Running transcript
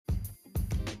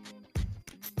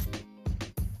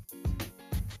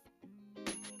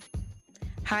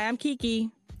Hi, I'm Kiki.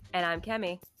 And I'm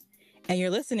Kemi. And you're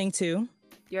listening to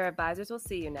Your Advisors Will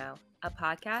See You Now, a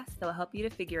podcast that will help you to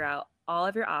figure out all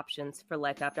of your options for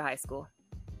life after high school.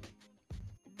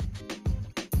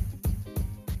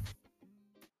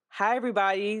 Hi,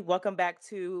 everybody. Welcome back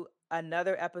to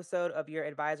another episode of Your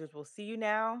Advisors Will See You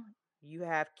Now. You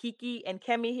have Kiki and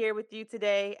Kemi here with you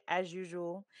today, as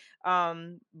usual.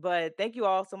 But thank you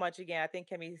all so much again. I think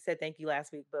Kemi said thank you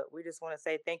last week, but we just want to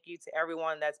say thank you to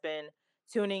everyone that's been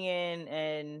tuning in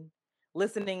and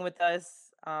listening with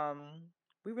us.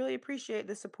 We really appreciate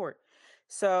the support.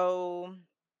 So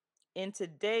in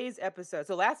today's episode,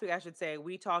 so last week, I should say,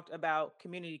 we talked about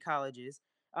community colleges.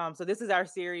 So this is our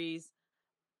series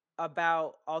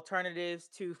about alternatives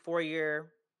to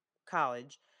four-year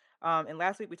college. And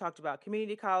last week we talked about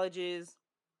community colleges.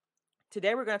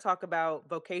 Today we're going to talk about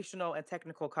vocational and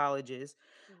technical colleges,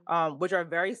 which are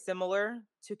very similar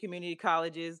to community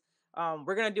colleges.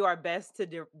 We're going to do our best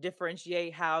to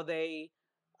differentiate how they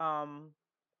are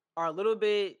a little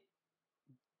bit,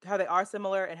 how they are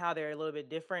similar and how they're a little bit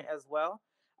different as well.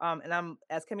 And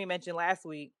as Kemi mentioned last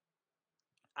week,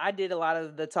 I did a lot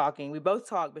of the talking. We both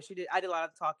talked, but I did a lot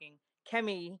of the talking.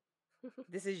 Kemi,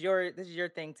 this is your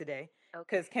thing today,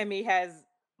 because Kemi has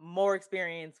more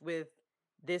experience with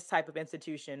this type of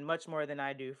institution, much more than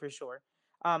I do, for sure.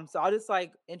 So I'll just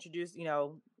introduce,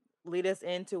 lead us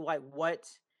into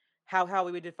how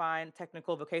we would define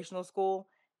technical vocational school,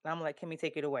 and I'm gonna let Kemi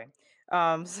take it away.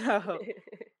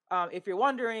 If you're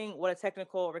wondering what a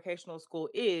technical vocational school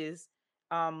is,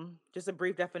 just a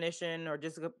brief definition or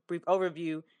just a brief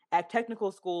overview. At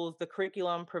technical schools, the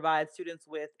curriculum provides students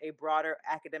with a broader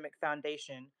academic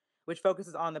foundation, which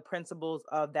focuses on the principles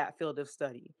of that field of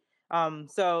study.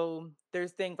 So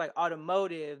there's things like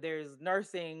automotive, there's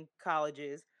nursing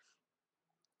colleges.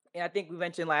 And I think we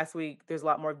mentioned last week, there's a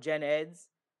lot more gen eds.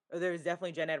 Or there's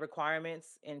definitely gen ed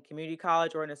requirements in community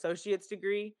college or an associate's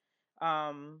degree.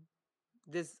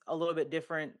 This a little bit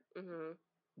different.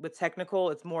 With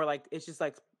technical, it's more like it's just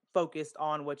focused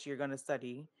on what you're going to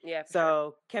study. Yeah.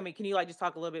 So sure. Kemi, can you just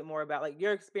talk a little bit more about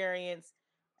your experience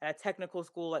at a technical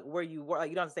school, where you were?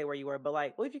 You don't have to say where you were, but well,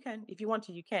 if you can, if you want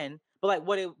to, you can. But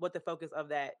what the focus of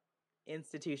that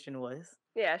institution was.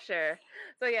 Yeah, sure.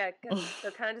 So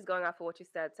kind of just going off of what you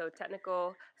said. So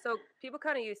people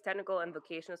kind of use technical and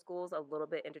vocational schools a little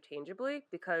bit interchangeably,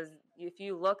 because if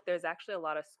you look, there's actually a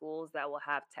lot of schools that will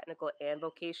have technical and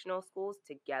vocational schools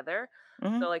together.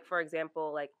 Mm-hmm. So for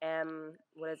example,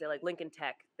 Lincoln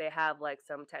Tech, they have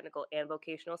some technical and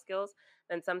vocational skills.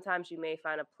 Then sometimes you may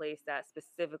find a place that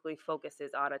specifically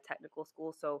focuses on a technical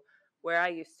school. So where I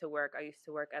used to work at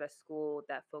a school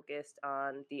that focused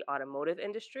on the automotive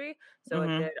industry. So it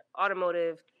did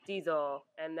automotive, diesel,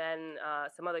 and then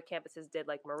some other campuses did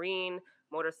marine,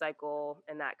 motorcycle,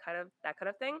 and that kind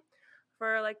of thing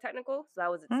for technical. So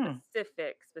that was a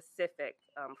specific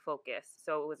focus.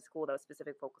 So it was a school that was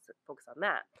specific focus on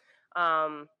that.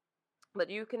 But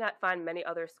you can find many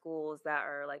other schools that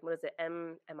are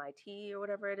MIT or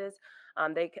whatever it is.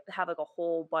 They have a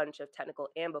whole bunch of technical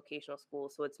and vocational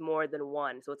schools, so it's more than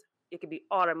one. So it could be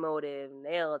automotive,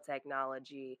 nail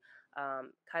technology,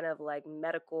 kind of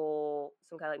medical,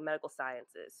 some kind of medical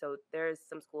sciences. So there's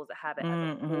some schools that have it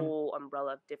as a whole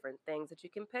umbrella of different things that you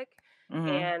can pick.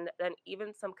 And then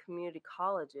even some community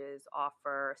colleges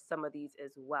offer some of these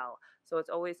as well. So it's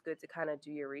always good to kind of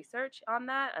do your research on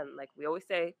that. And we always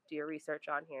say, do your research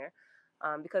on here.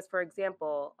 Because for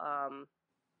example,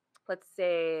 let's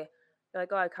say I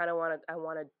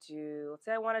want to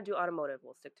do automotive.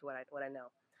 We'll stick to what I know.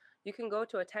 You can go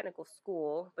to a technical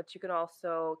school, but you can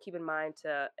also keep in mind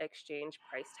to exchange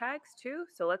price tags too.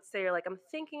 So let's say you're I'm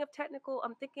thinking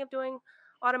of doing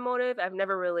automotive. I've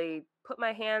never really put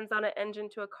my hands on an engine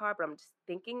to a car, but I'm just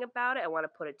thinking about it. I want to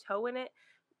put a toe in it.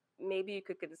 Maybe you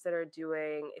could consider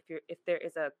doing, if there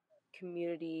is a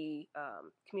community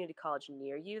college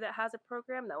near you that has a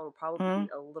program, that will probably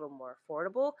be a little more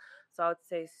affordable. So I would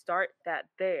say start that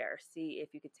there. See if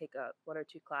you could take one or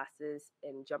two classes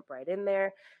and jump right in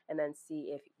there, and then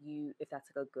see if that's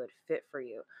a good fit for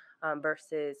you.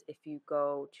 Versus if you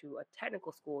go to a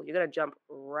technical school, you're gonna jump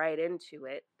right into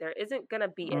it. There isn't gonna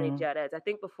be any gen eds. I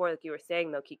think before, you were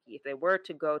saying though, Kiki, if they were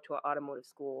to go to an automotive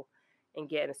school and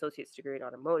get an associate's degree in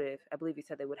automotive, I believe you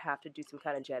said they would have to do some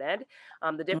kind of gen ed.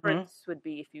 The difference would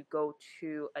be if you go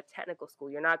to a technical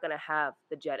school, you're not going to have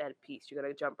the gen ed piece. You're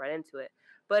going to jump right into it.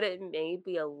 But it may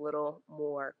be a little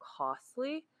more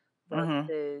costly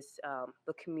versus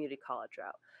the community college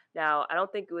route. Now, I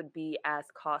don't think it would be as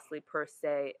costly per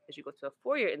se as you go to a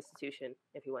four-year institution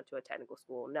if you went to a technical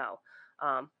school, no.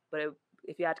 But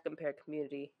if you had to compare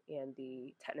community and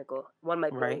the technical,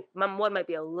 Right. one might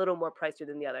be a little more pricier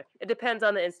than the other. It depends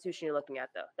on the institution you're looking at,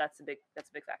 though. That's a big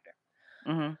factor.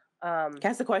 Mhm. Um, Can I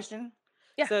ask a question?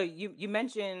 yeah. So you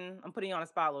mentioned, I'm putting you on a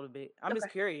spot a little bit. I'm just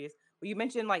Okay. curious. Well, you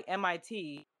mentioned like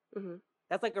MIT. Hmm.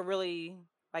 That's like a really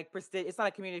like prestige. It's not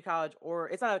a community college, or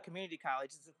it's not a community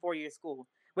college. It's a 4-year school.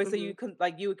 Wait, so Hmm.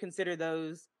 you would consider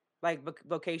those like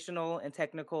vocational and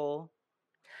technical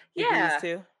degrees Yeah.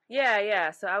 too?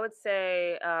 Yeah. So I would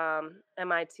say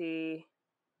MIT.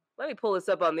 Let me pull this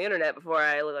up on the internet before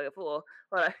I look like a fool.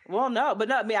 Hold on. Well, no, but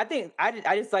no. I mean, I think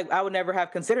I just like I would never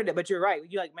have considered it. But you're right.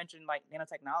 You like mentioned like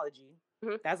nanotechnology.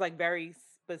 Mhm. That's like very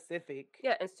specific.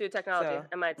 Yeah, Institute of Technology, So,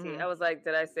 MIT. I was like,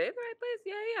 did I say it the right place?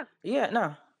 Yeah, yeah. yeah,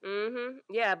 no.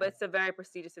 Yeah, but it's a very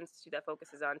prestigious institute that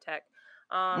focuses on tech.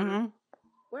 Um, Mhm.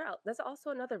 where else? There's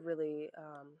also another really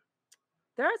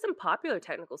there are some popular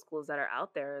technical schools that are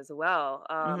out there as well.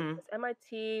 Mhm. There's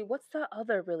MIT. What's the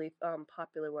other really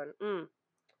popular one?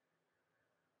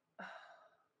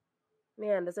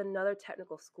 Man, there's another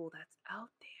technical school that's out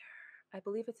there. I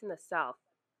believe it's in the South.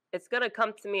 It's gonna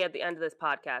come to me at the end of this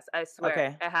podcast. I swear,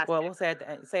 Okay. it has Well, to. we'll say at the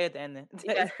end. Say at the end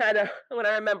Yeah, then. I know. When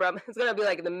I remember, it's gonna be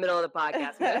like in the middle of the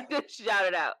podcast. I'm gonna just shout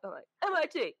it out. I'm like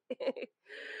MIT.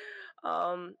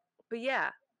 um, but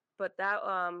yeah, but that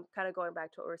kind of going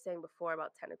back to what we were saying before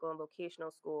about technical and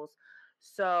vocational schools.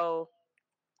 So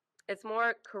it's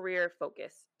more career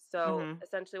focused. So Mhm.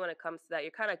 essentially, when it comes to that,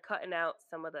 you're kind of cutting out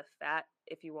some of the fat,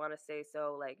 if you want to say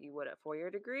so, like you would a 4-year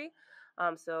degree.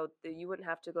 So that you wouldn't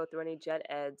have to go through any gen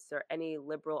eds or any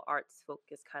liberal arts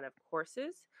focused kind of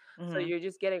courses. So Mhm. you're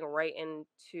just getting right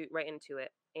into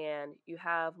it, and you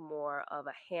have more of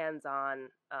a hands-on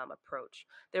approach.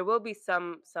 There will be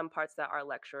some parts that are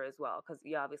lecture as well, because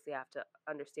you obviously have to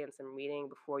understand some reading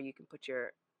before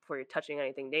you're touching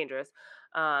anything dangerous.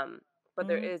 Um, but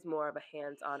there Mhm. is more of a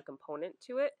hands-on component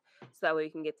to it, so that way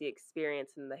you can get the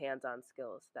experience and the hands-on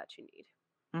skills that you need.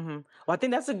 Mhm. Well, I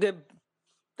think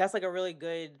that's like a really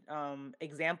good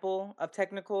example of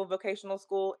technical vocational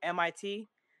school, MIT,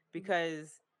 Mhm,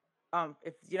 because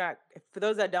if you're not if, for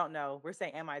those that don't know, we're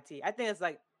saying MIT. I think it's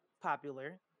like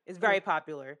popular. It's mhm, very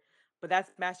popular, but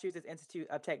that's Massachusetts Institute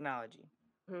of Technology.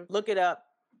 mhm, Look it up.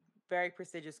 Very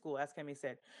prestigious school, as Kemi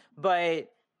said.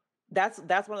 But that's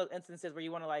one of those instances where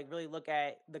you want to like really look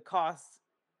at the cost.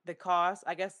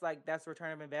 I guess like that's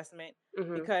return of investment,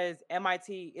 mhm. because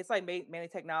MIT, it's like mainly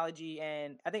technology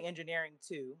and I think engineering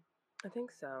too. I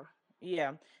think so.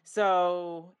 Yeah.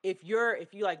 So if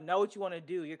you like know what you want to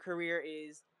do, your career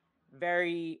is or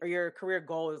your career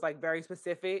goal is like very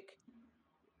specific,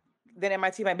 then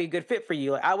MIT might be a good fit for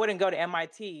you. Like, I wouldn't go to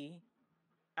MIT.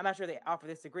 I'm not sure they offer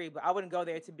this degree, but I wouldn't go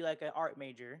there to be like an art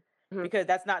major, Mhm, because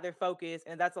that's not their focus,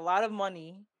 and that's a lot of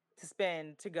money to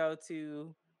spend to go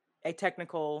to a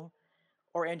technical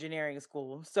or engineering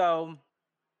school. So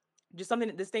just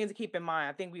things to keep in mind.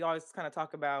 I think we always kind of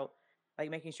talk about like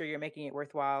making sure you're making it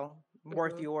worthwhile,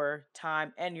 worth mhm, your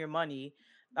time and your money.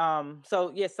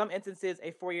 So yes, some instances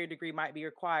a 4-year degree might be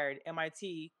required.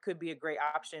 MIT could be a great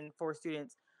option for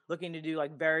students looking to do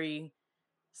like very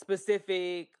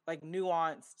specific, like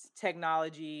nuanced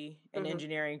technology and mhm,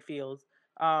 engineering fields.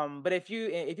 But if you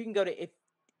can go to if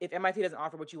MIT doesn't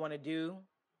offer what you want to do,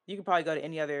 you can probably go to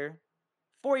any other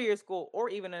 4-year school or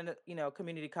even a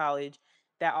community college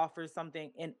that offers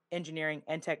something in engineering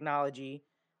and technology.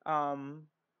 Um,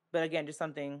 but again, just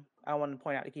something I wanted to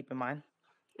point out to keep in mind.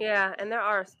 Yeah, and there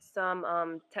are some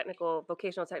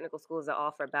vocational technical schools that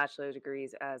offer bachelor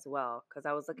degrees as well. Because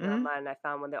I was looking Hmm. online and I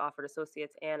found when they offered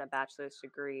associates and a bachelor's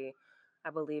degree, I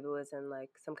believe it was in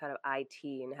like some kind of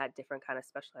IT and had different kind of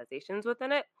specializations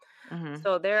within it. Hmm.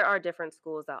 So there are different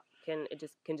schools that can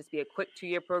just be a quick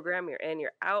 2-year program. You're in,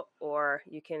 you're out, or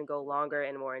you can go longer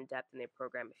and more in depth in their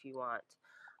program if you want.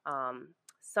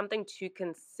 Something to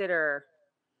consider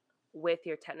with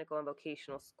your technical and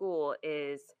vocational school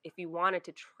is if you wanted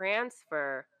to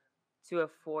transfer to a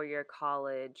 4-year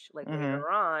college like Hmm. later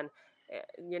on,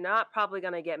 you're not probably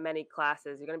going to get many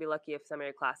classes. You're going to be lucky if some of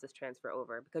your classes transfer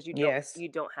over because Yes. you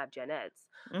don't have gen eds.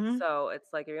 Hmm. So it's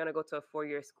like you're going to go to a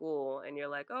 4-year school and you're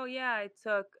like, oh yeah, I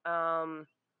took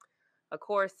a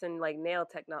course in like nail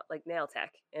tech,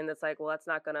 and it's like, well, that's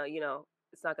not gonna,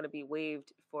 it's not gonna be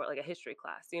waived for like a history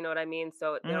class. You know what I mean?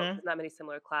 So Hmm. there's not many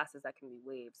similar classes that can be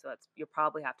waived. So that's you'll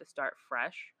probably have to start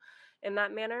fresh in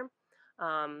that manner.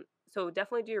 So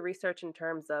definitely do your research in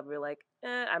terms of you're like,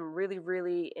 I'm really,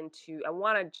 really into. I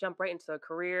want to jump right into a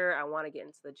career. I want to get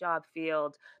into the job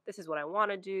field. This is what I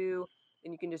want to do.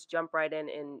 And you can just jump right in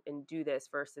and do this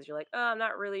versus you're like, oh, I'm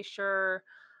not really sure.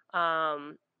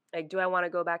 Um, like, do I want to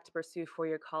go back to pursue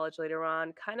 4-year college later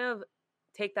on? Kind of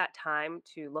take that time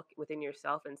to look within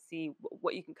yourself and see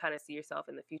what you can kind of see yourself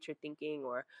in the future thinking,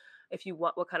 or if you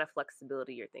want, what kind of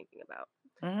flexibility you're thinking about.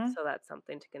 Mhm. So that's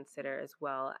something to consider, as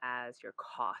well as your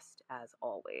cost, as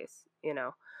always, you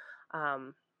know.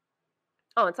 Um,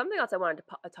 oh, and something else I wanted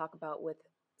to talk about with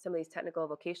some of these technical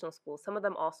vocational schools. Some of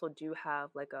them also do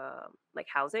have like a like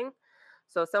housing,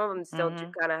 so some of them still do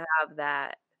Mhm. kind of have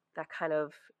that kind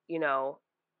of, you know,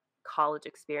 college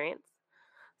experience.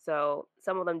 So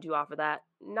some of them do offer that.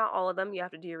 Not all of them. You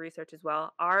have to do your research as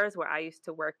well. Ours, where I used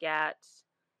to work at,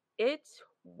 it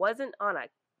wasn't on a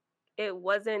it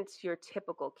wasn't your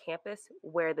typical campus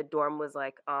where the dorm was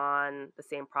like on the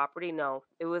same property. No,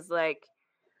 it was like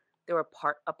there were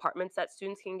apartments that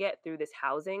students can get through this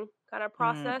housing kind of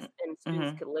process, Mm. and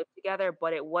students Mhm. could live together,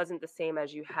 but it wasn't the same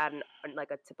as you had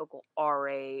like a typical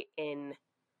RA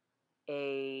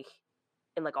a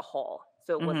in like a hall.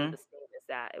 So it wasn't the Mhm. same as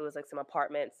that. It was like some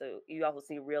apartments. So you also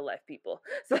see real life people.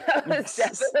 So that was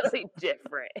definitely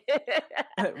different.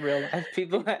 Real life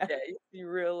people. Yeah, you see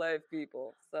real life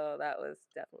people. So that was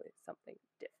definitely something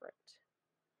different.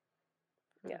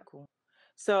 Very Yeah. cool.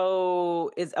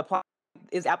 So is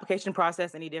application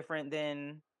process any different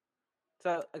than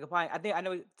so like applying? I think I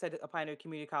know you said applying to a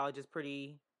community college is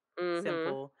pretty Mhm.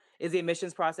 simple. Is the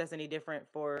admissions process any different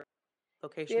for The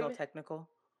vocational admi technical?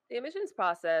 The admissions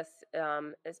process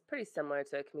is pretty similar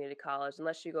to a community college,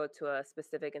 unless you go to a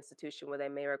specific institution where they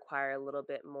may require a little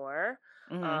bit more.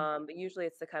 Mhm. But usually,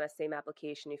 it's the kind of same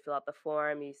application. You fill out the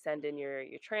form, you send in your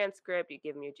transcript, you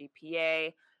give them your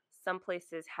GPA. Some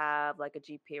places have like a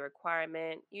GPA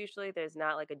requirement. Usually, there's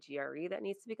not like a GRE that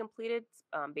needs to be completed,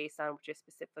 based on what your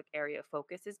specific area of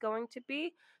focus is going to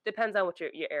be. Depends on what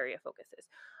your area of focus is.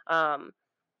 Um,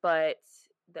 but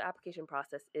the application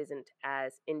process isn't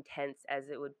as intense as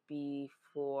it would be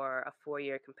for a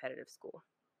 4-year competitive school.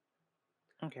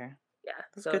 Okay. Yeah.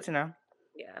 That's good So to know.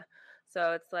 yeah.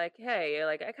 So it's like, hey,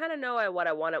 like I kind of know what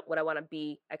I want to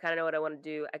be. I kind of know what I want to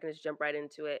do. I can just jump right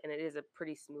into it, and it is a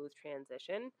pretty smooth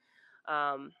transition.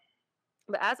 Um,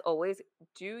 But as always,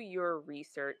 do your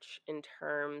research in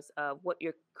terms of what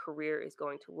your career is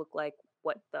going to look like,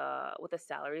 what the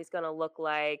salary is going to look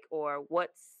like, or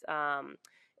what's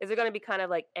is there going to be kind of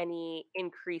like any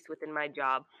increase within my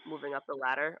job moving up the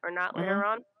ladder or not later Mhm.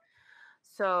 on.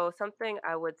 So something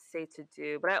I would say to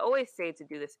do, but I always say to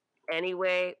do this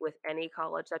anyway with any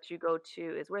college that you go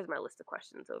to, is where's my list of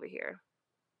questions over here?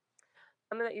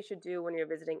 Something that you should do when you're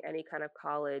visiting any kind of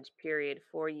college, period,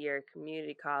 4-year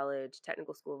community college,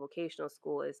 technical school, vocational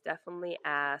school, is definitely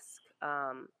ask,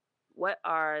 what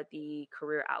are the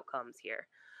career outcomes here?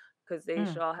 Because they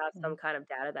should Mm. all have some Mhm. kind of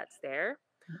data that's there.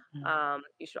 Mhm.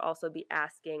 You should also be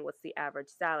asking, what's the average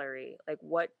salary? Like,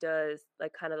 what does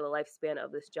like kind of the lifespan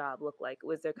of this job look like?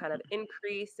 Was there kind of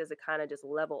increase? Does it kind of just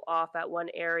level off at one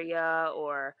area,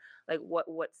 or like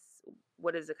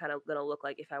what is it kind of going to look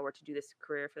like if I were to do this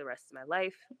career for the rest of my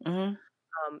life? Mhm.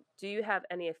 Do you have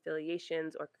any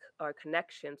affiliations or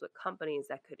connections with companies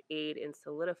that could aid in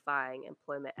solidifying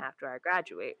employment after I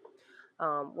graduate?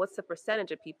 What's the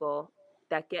percentage of people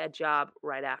that get a job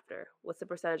right after? What's the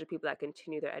percentage of people that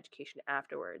continue their education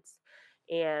afterwards?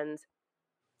 And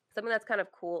something that's kind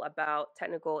of cool about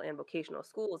technical and vocational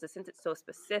schools is, since it's so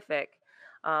specific,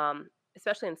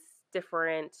 especially in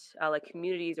different like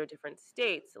communities or different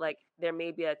states, like there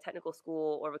may be a technical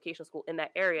school or vocational school in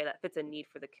that area that fits a need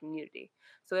for the community.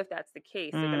 So if that's the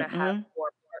case, they're going to have Mhm.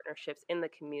 more partnerships in the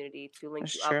community to link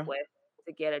That's you up true. with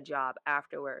to get a job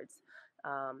afterwards.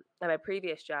 At my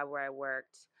previous job where I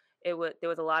worked, there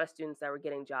was a lot of students that were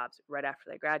getting jobs right after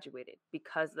they graduated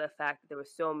because of the fact that there were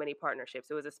so many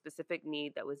partnerships. It was a specific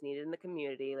need that was needed in the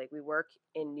community. Like, we work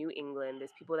in New England.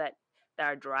 There's people that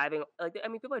are driving. Like, I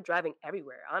mean, people are driving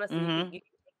everywhere. Honestly, Mhm. you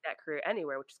can take that career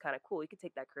anywhere, which is kind of cool. You can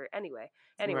take that career anywhere.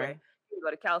 Right. You can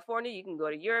go to California. You can go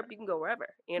to Europe. You can go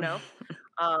wherever.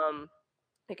 Um,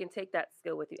 you can take that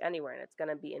skill with you anywhere, and it's going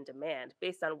to be in demand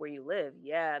based on where you live.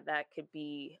 Yeah, that could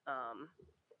be.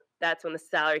 That's when the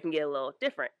salary can get a little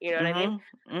different. You know what I mean? Mhm.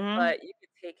 Mhm. But you could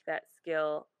take that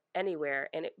skill anywhere,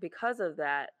 and because of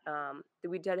that,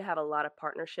 we did have a lot of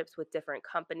partnerships with different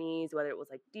companies, whether it was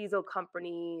like diesel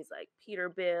companies like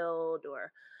Peterbilt,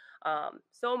 or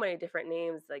so many different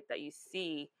names like that you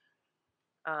see.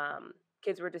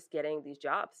 Kids were just getting these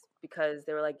jobs because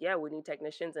they were like, yeah, we need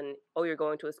technicians, and oh, you're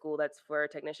going to a school that's for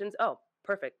technicians. Oh,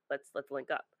 perfect, let's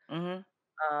link up. Mhm.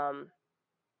 um,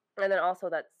 and then also,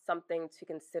 that's something to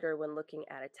consider when looking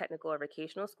at a technical or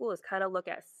vocational school, is kind of look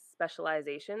at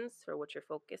specializations for what your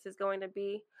focus is going to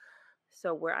be.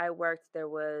 So where I worked, there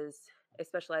was a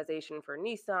specialization for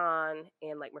Nissan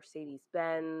and like Mercedes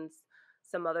Benz.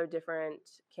 some other different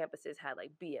campuses had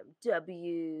like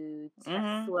BMW,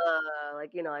 Mhm. Tesla,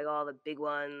 like, like all the big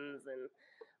ones and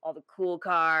all the cool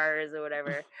cars or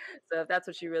whatever. So if that's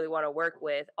what you really want to work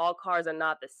with, all cars are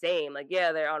not the same. Like,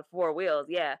 yeah, they're on four wheels,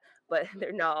 yeah, but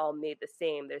they're not all made the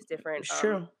same. There's It's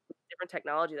true. different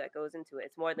technology that goes into it.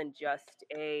 It's more than just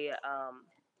a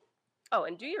oh,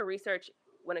 and do your research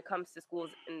when it comes to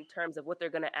schools in terms of what they're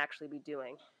going to actually be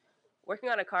doing. Working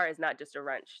on a car is not just a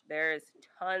wrench. There's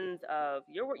tons of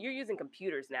you're using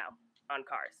computers now on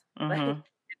cars. Like, Mhm.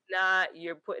 it's not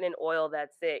you're putting in oil,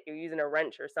 that's it. You're using a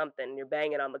wrench or something, you're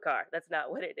banging on the car. That's not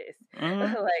what it is.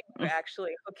 Mhm. Like, you're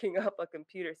actually hooking up a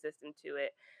computer system to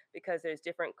it because there's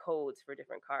different codes for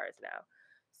different cars now.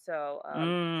 So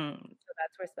Mm. so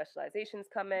that's where specializations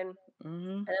come in.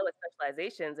 Mhm. And then with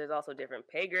specializations, there's also different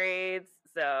pay grades.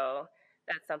 So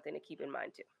that's something to keep in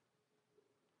mind too.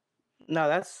 No,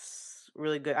 that's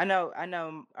really good. I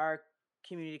know our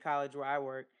community college where I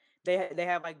work, they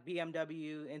have like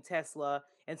BMW and Tesla,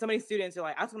 and so many students are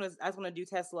like, I just want to do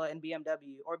Tesla and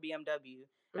BMW or BMW.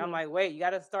 And I'm Hmm. like, wait, you got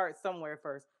to start somewhere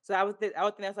first. So I would think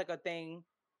that's like a thing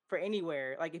for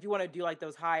anywhere. Like if you want to do like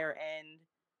those higher end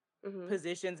Hmm.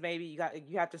 positions, maybe you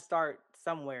have to start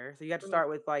somewhere. So you have to Hmm. start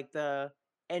with like the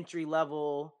entry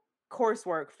level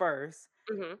coursework first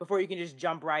Hmm. before you can just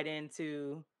jump right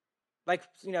into like,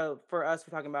 for us,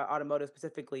 we're talking about automotive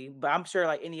specifically, but I'm sure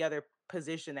like any other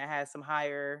position that has some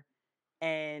higher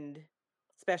end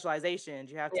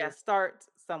specializations, you have to Yeah. start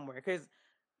somewhere because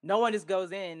no one just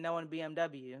goes in knowing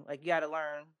BMW. Like you got to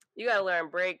learn You gotta learn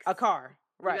brakes. a car,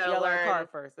 You right? You gotta got to learn a car learn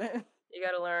first. you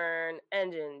gotta learn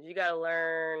engines. You gotta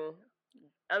learn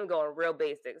I'm going real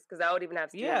basics because I would even have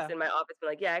students Yeah. in my office be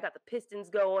like, "Yeah, I got the pistons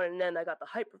going, and then I got the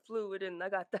hyperfluid, and I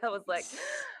got that." I was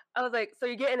like, "So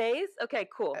you're getting A's? Okay,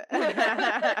 cool."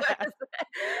 I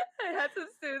had some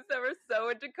students that were so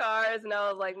into cars, and I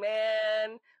was like,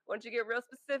 "Man, once you get real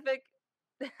specific,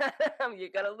 you're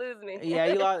gonna lose me." Yeah,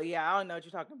 you lost. Yeah, I don't know what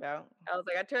you're talking about. I was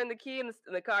like, "I turned the key and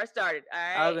the car started. All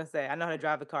I was right, gonna say I know how to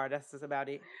drive a car. That's just about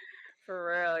it. for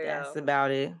real, That's yo."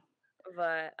 about it.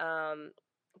 But um,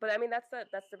 but I mean, that's the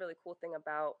really cool thing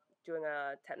about doing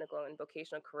a technical and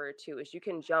vocational career too is you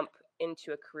can jump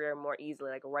into a career more easily,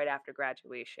 like right after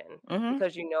graduation, Mhm.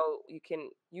 because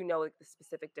like the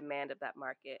specific demand of that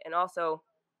market, and also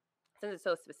since it's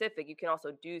so specific, you can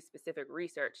also do specific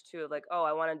research too. Like, oh,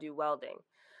 I want to do welding.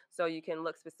 So you can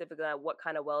look specifically at what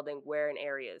kind of welding, where in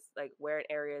areas,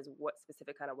 what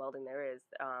specific kind of welding there is.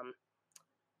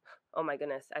 Oh my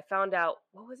goodness, I found out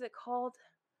what was it called?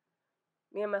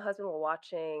 Me and my husband were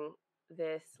watching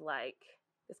this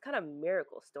this kind of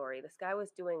miracle story. This guy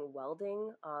was doing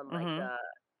welding on Mhm.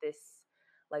 this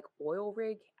like oil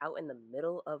rig out in the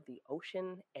middle of the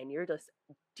ocean, and you're just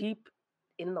deep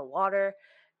in the water.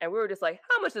 And we were just like,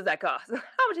 how much does that cost?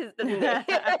 How much does he make?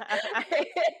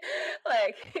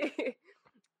 Like,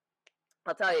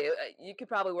 I'll tell you, you could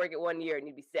probably work it 1 year and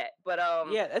you'd be set. But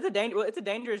Yeah, it's a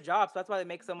dangerous job, so that's why they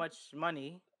make so much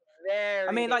money. I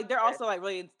very mean, like, they're dangerous. also, like,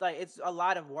 really like, it's a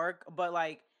lot of work, but,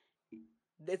 like,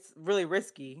 it's really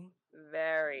risky.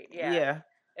 Very, yeah. Yeah.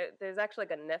 There's actually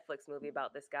like a Netflix movie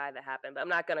about this guy that happened, but I'm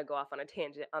not gonna go off on a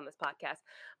tangent on this podcast.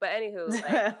 But anywho,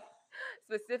 like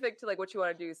specific to like what you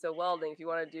want to do. So welding, if you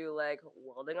want to do like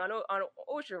welding on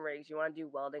ocean rigs, you want to do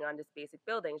welding on just basic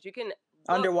buildings. You can look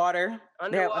Underwater. They have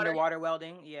underwater. underwater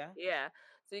welding, yeah. Yeah.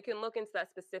 So you can look into that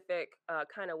specific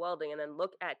kind of welding and then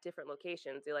look at different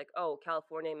locations. You're like, oh,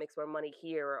 California makes more money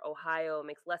here, or Ohio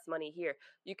makes less money here.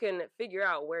 You can figure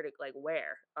out where the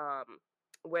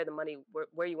money,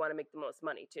 where you want to make the most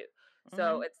money too.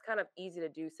 So Mhm. it's kind of easy to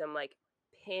do some like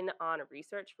pin on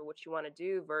research for what you want to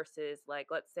do versus like,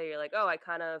 let's say you're like, oh, I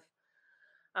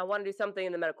want to do something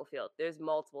in the medical field. There's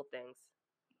multiple things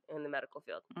in the medical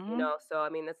field, Mhm. So I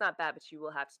mean, that's not bad, but you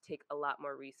will have to take a lot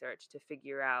more research to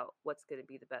figure out what's going to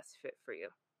be the best fit for you,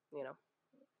 you know.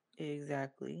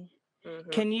 Exactly.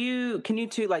 Mhm. Can you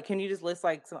just list,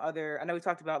 like, some other I know we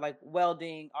talked about, like,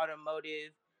 welding,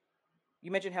 automotive.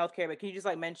 You mentioned healthcare, but can you just,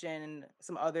 like, mention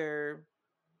some other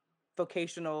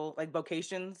vocational like,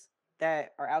 vocations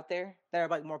that are out there that are,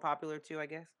 like, more popular too, I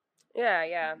guess? Yeah,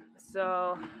 yeah.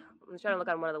 So I'm trying to look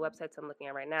on one of the websites I'm looking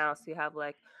at right now. So you have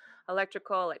like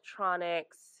electrical,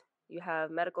 electronics, you have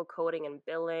medical coding and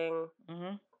billing,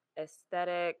 Mhm.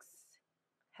 aesthetics,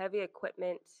 heavy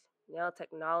equipment, nail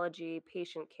technology,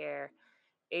 patient care,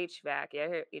 HVAC. Yeah, I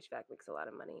hear HVAC makes a lot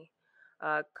of money.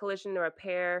 Collision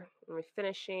repair and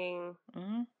refinishing.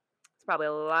 Mhm. It's probably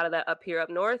a lot of that up here up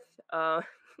north, because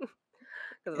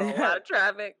there's a lot of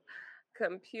traffic.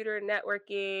 Computer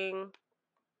networking,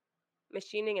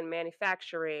 machining and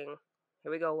manufacturing.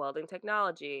 Here we go, welding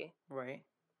technology, Right.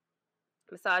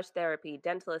 massage therapy,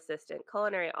 dental assistant,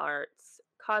 culinary arts,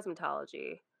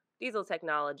 cosmetology, diesel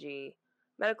technology,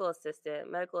 medical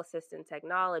assistant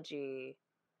technology.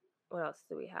 What else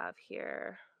do we have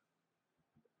here?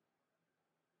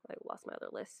 I lost my other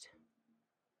list.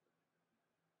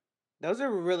 Those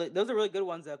are really good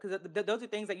ones though, because those are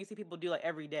things that you see people do like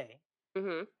every day.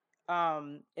 Mhm.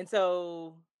 And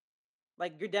so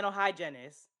like your dental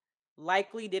hygienist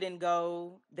likely they didn't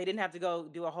have to go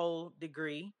do a whole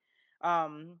degree.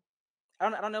 Um, I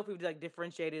don't know if we've like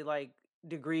differentiated like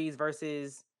degrees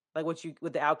versus like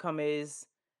what the outcome is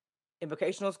in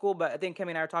vocational school, but I think Kimmy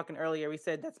and I were talking earlier. We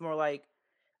said that's more like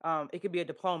it could be a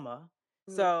diploma.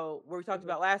 Mhm. So where we talked Mhm.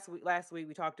 about last week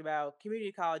we talked about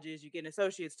community colleges. You get an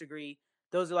associate's degree.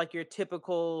 Those are like your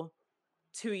typical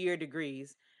 2-year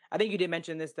degrees. I think you did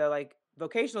mention this though. Like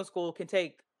vocational school can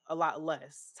take a lot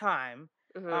less time,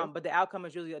 Mhm. but the outcome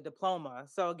is usually a diploma.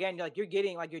 So again, you're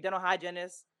getting like your dental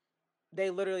hygienist, they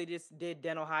literally just did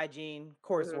dental hygiene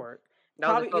Mhm. coursework. That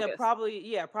was a focus.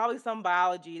 Probably some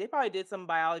biology. They probably did some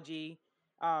biology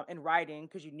and writing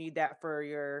because you need that for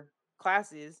your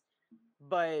classes.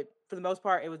 But for the most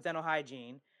part, it was dental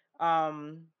hygiene.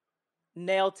 Um,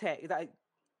 nail tech.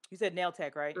 You said nail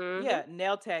tech, right? Mhm. Yeah,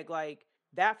 nail tech. Like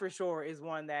that for sure is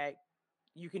one that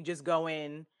you can just go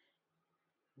in,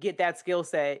 get that skill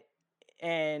set,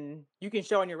 and you can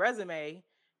show on your resume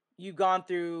you've gone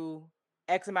through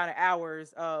X amount of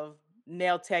hours of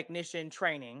nail technician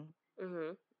training.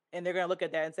 Mhm. And they're gonna look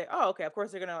at that and say, "Oh, okay." Of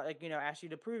course, they're gonna like ask you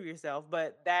to prove yourself,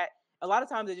 but that a lot of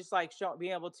times they just like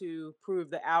being able to prove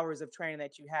the hours of training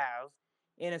that you have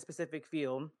in a specific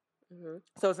field. Mhm.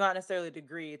 So it's not necessarily a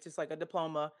degree; it's just like a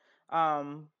diploma.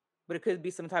 Um, but it could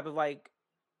be some type of like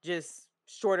just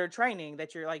shorter training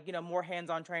that you're like more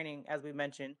hands-on training, as we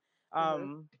mentioned.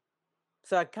 Mhm. Um,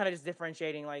 so I kind of just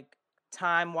differentiating like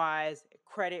time wise,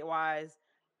 credit wise,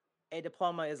 a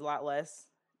diploma is a lot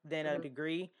less than a Mhm.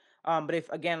 degree. But if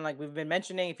again, like we've been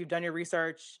mentioning, if you've done your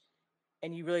research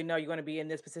and you really know you're going to be in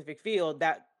this specific field,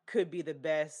 that could be the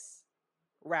best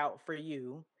route for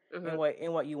you Mhm.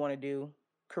 in what you want to do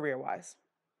career wise.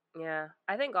 Yeah.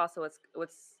 I think also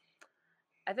what's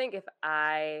I think if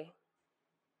I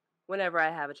whenever I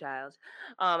have a child.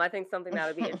 I think something that I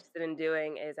would be interested in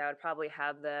doing is I would probably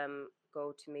have them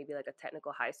go to maybe like a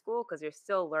technical high school because you're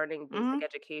still learning basic Hmm.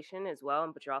 education as well,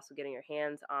 but you're also getting your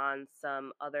hands on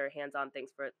some other hands-on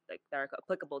things for like that are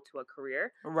applicable to a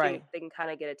career. So Right. they can kind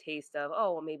of get a taste of,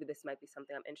 oh, well, maybe this might be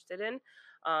something I'm interested in.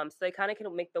 So they kind of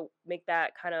can make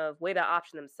that kind of weigh that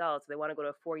option themselves. If they want to go to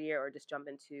a 4 year or just jump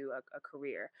into a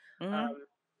career. Hmm. Um,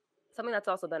 Something that's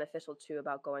also beneficial too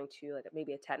about going to like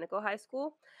maybe a technical high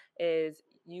school is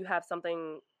you have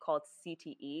something called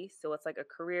CTE. So it's like a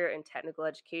career in technical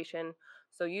education.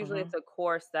 So usually Hmm. it's a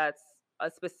course that's a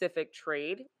specific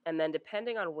trade. And then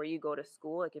depending on where you go to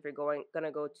school, like if you're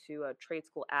gonna go to a trade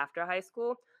school after high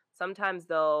school, sometimes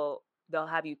they'll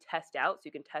have you test out so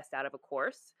you can test out of a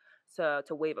course so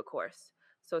to waive a course.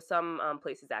 So some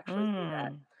places actually do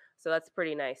that. Mm. So that's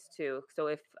pretty nice too. So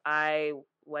if I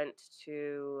went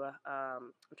to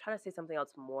I'm trying to say something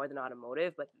else more than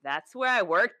automotive, but that's where I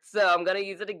worked, so I'm gonna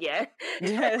use it again.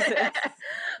 Yes.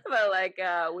 But like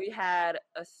we would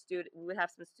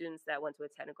have some students that went to a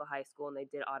technical high school and they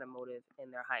did automotive in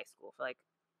their high school for like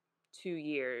 2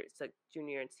 years, like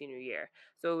junior and senior year.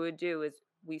 So what we would do is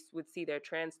would see their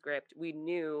transcript. We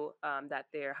knew that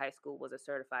their high school was a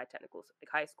certified technical like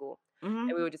high school, and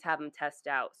we Hmm. would just have them test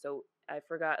out. So I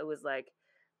forgot it was like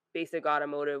basic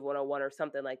automotive 101 or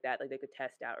something like that. Like they could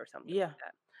test out or something Yeah. like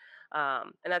that.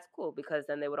 And that's cool because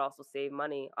then they would also save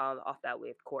money off that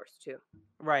waived course too.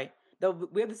 Right. Though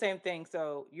we have the same thing.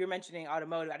 So you're mentioning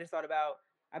automotive. I just thought about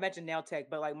I mentioned nail tech,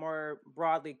 but like more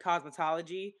broadly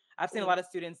cosmetology. I've seen a Mhm. lot of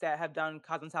students that have done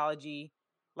cosmetology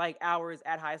like hours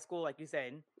at high school, like you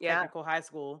said, Yeah, technical high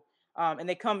school. And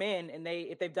they come in and they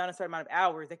if they've done a certain amount of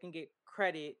hours, they can get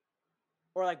credit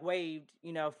or like waived,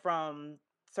 from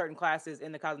certain classes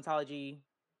in the cosmetology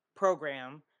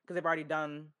program because they've already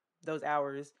done those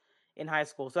hours in high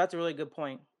school. So that's a really good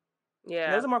point. And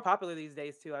yeah. those are more popular these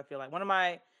days too, I feel like. One of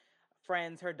my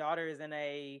friends, her daughter is in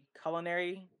a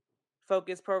culinary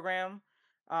focused program.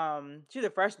 She's a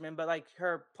freshman, but like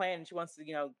her plan, she wants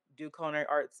to, do culinary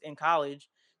arts in college.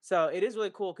 So it is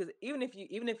really cool because even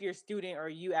if you're a student or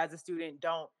you as a student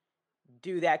don't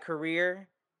do that career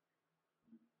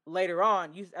later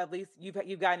on, at least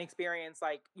you've gotten experience,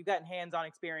 like you've gotten hands-on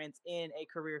experience in a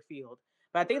career field.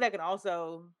 But I think Mhm. that can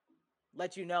also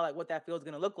let you know like what that field's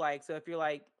gonna look like. So if you're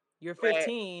Right.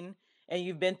 15 and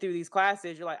you've been through these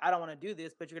classes, you're like, I don't want to do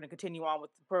this, but you're gonna continue on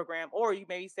with the program, or you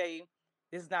maybe say,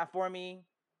 this is not for me.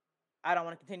 I don't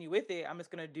want to continue with it. I'm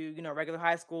just going to do, regular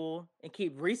high school and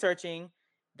keep researching.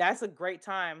 That's a great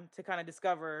time to kind of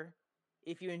discover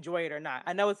if you enjoy it or not.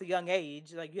 I know it's a young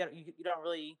age, like you don't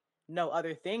really know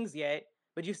other things yet,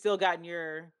 but you've still got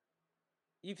to,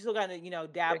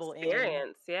 dabble in.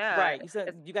 Experience, yeah. Right. It's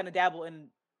You got to dabble in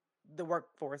the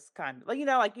workforce kind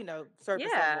of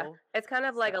surface Yeah, level it's kind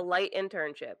of like a stuff. light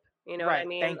internship, you know what I Right.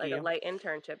 mean? Thank Like a you. light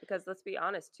internship because let's be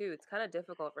honest too, it's kinda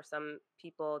difficult for some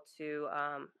people to,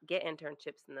 get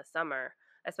internships in the summer,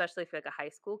 especially if you're like a high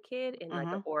school kid and like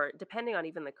Mhm. or depending on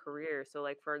even the career. So,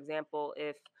 like, for example,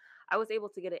 if I was able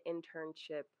to get an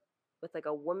internship with like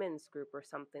a women's group or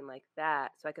something like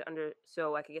that, so I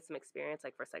could get some experience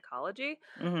like for psychology,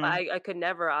 but Mhm. I could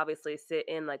never obviously sit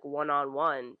in like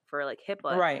one-on-one for like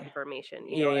HIPAA Right. information,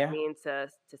 you know Yeah, what I yeah. mean? To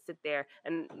sit there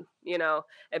and,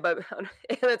 but and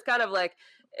it's kind of like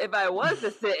if I was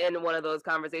to sit in one of those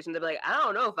conversations, I'd be like, "I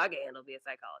don't know if I can handle being a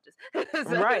psychologist."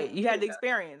 So, Right. You you had the know,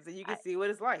 experience and you can I see what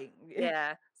it's like.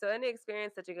 yeah. So any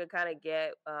experience that you could kind of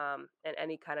get in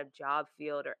any kind of job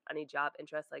field or any job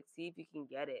interest, like see if you can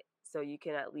get it so you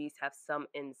can at least have some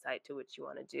insight to what you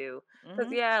want to do.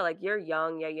 Because Mhm. yeah, like you're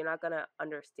young, yeah, you're not gonna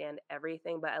understand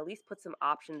everything, but at least put some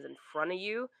options in front of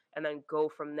you and then go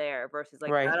from there versus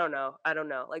like, Right. I don't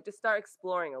know. Like just start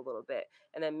exploring a little bit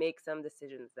and then make some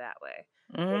decisions that way,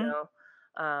 you Mhm. know?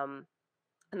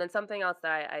 And then something else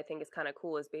that I think is kind of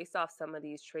cool is based off some of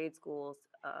these trade schools,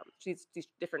 these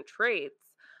different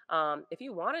trades. If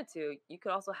you wanted to, you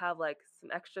could also have like some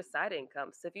extra side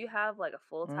income. So if you have like a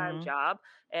full time Mhm. job,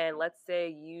 and let's say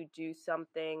you do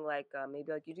something like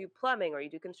maybe like you do plumbing or you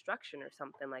do construction or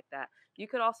something like that, you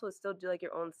could also still do like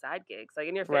your own side gigs. Like,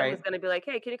 and your family's Right. gonna be like,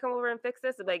 "Hey, can you come over and fix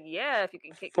this?" And like, "Yeah, if you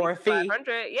can For make a the five fee.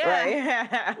 hundred, yeah." Right.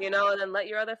 And then let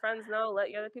your other friends know,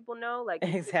 let your other people know, like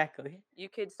Exactly. you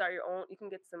could start your own, you can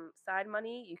get some side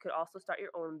money, you could also start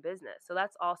your own business. So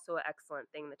that's also an excellent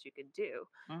thing that you could do,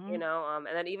 Mhm.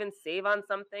 and then even save on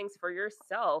some things for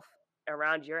yourself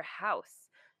around your house.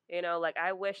 Like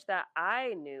I wish that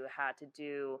I knew how to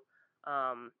do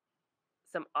um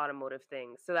some automotive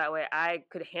things so that way I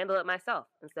could handle it myself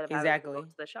instead of having to go Exactly.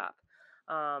 to the shop.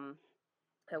 Um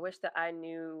I wish that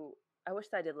I wish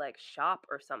that I did like shop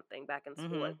or something back in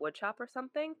school, like Mhm. wood shop or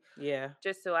something, Yeah.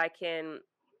 just so I can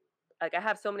like, I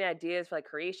have so many ideas for, like,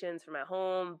 creations for my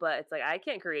home, but it's like, I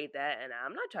can't create that, and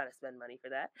I'm not trying to spend money for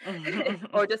that.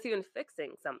 Or just even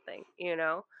fixing something, you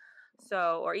know?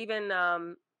 So or even,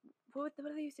 what did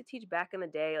they used to teach back in the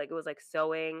day? Like, it was, like,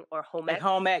 sewing or home Like ec.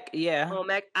 home ec, yeah. Home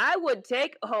ec. I would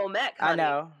take home ec, I honey.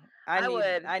 know. I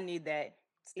would, I need that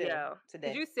still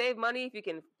because today. you save money if you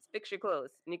can fix your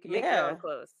clothes, and you can make your own Yeah.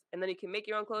 clothes, and then you can make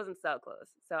your own clothes and sell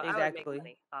clothes. So I would make Exactly.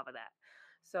 money off of that.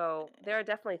 So there are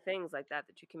definitely things like that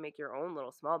that you can make your own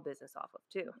little small business off of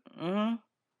too. Mhm.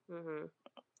 Mhm.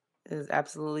 Is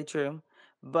absolutely true.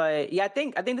 But yeah, I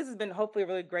think this has been hopefully a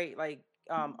really great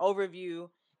overview.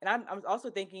 And I'm also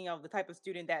thinking of the type of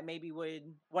student that maybe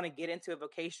would want to get into a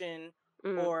vocation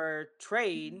Mhm. or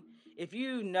trade. If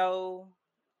you know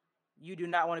you do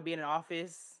not want to be in an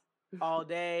office all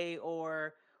day,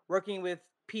 or working with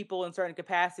people in certain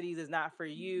capacities is not for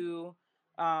you.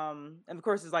 And of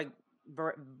course, it's like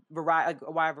like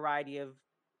a wide variety of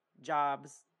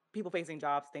jobs, people facing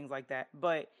jobs, things like that.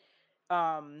 But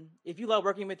if you love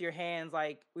working with your hands,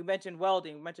 like we mentioned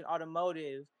welding, we mentioned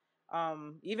automotive,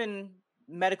 even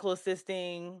medical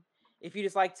assisting, if you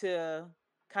just like to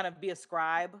kind of be a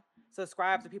scribe. So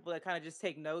scribes are people that kind of just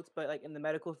take notes, but like in the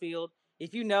medical field.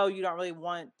 If you know you don't really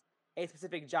want a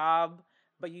specific job,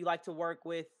 but you like to work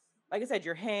with, like I said,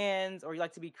 your hands, or you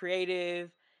like to be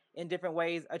creative in different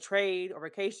ways, a trade or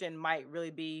vocation might really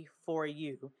be for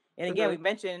you. And again, Mhm. we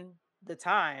mentioned the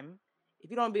time. If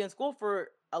you don't be in school for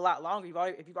a lot longer,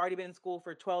 if you've already been in school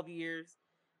for 12 years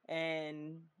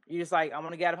and you're just like, I'm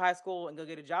gonna get out of high school and go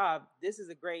get a job, this is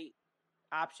a great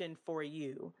option for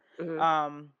you. Mhm.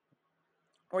 Um,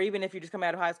 or even if you just come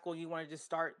out of high school, you want to just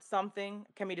start something.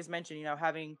 Kemi just mentioned,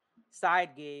 having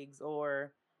side gigs,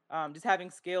 or just having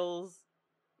skills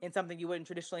in something you wouldn't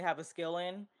traditionally have a skill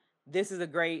in. This is a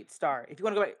great start. If you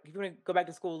want to go back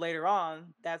to school later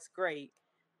on, that's great.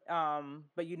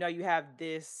 But you have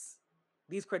these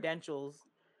credentials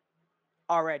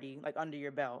already, like, under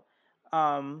your belt.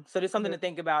 So there's something Mhm. to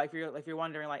think about if you're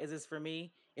wondering, like, is this for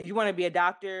me? If you want to be a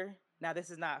doctor, now this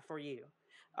is not for you.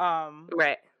 Um,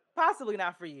 Right. Possibly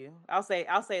not for you. I'll say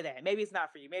that. Maybe it's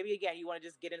not for you. Maybe again you want to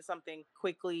just get into something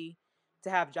quickly to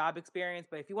have job experience.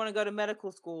 But if you want to go to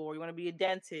medical school, or you want to be a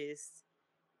dentist,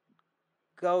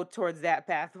 go towards that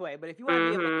pathway. But if you want to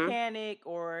be a Mhm. mechanic,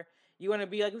 or you want to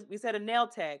be, like we said, a nail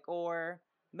tech or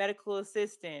medical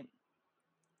assistant,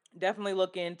 definitely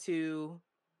look into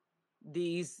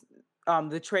these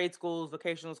the trade schools,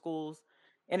 vocational schools,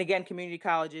 and again, community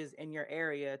colleges in your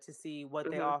area to see what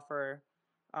they Mhm. offer,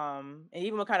 and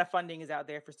even what kind of funding is out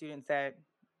there for students that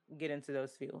get into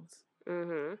those fields.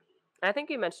 Mhm. I think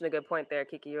you mentioned a good point there,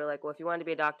 Kiki. You were like, "Well, if you want to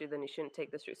be a doctor, then you shouldn't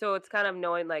take this route." So it's kind of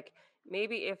knowing, like,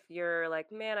 maybe if you're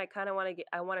like, "Man, I kind of want to get,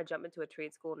 I want to jump into a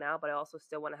trade school now, but I also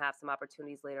still want to have some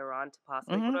opportunities later on to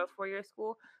possibly go to Mhm. a 4-year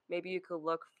school." Maybe you could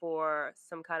look for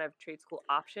some kind of trade school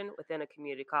option within a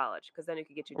community college, because then you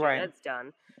could get your gen Right. eds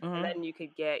done, and Mhm. then you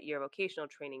could get your vocational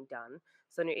training done.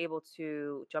 So then you're able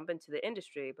to jump into the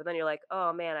industry. But then you're like,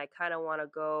 "Oh man, I kind of want to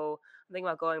go." I'm thinking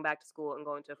about going back to school and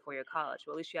going to a 4-year college.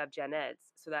 Well, at least you have gen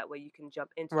eds, so that way you can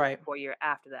jump into the Right. 4-year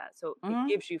after that. So it Mhm.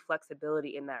 gives you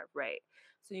flexibility in that right.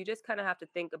 So you just kind of have to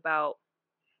think about,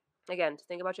 again, just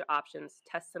think about your options,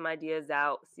 test some ideas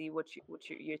out, see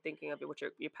you're thinking of, what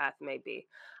your path may be.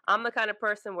 I'm the kind of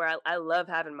person where I love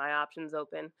having my options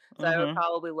open, so I would Mhm.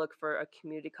 probably look for a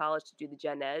community college to do the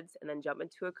gen eds and then jump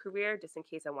into a career just in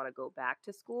case I want to go back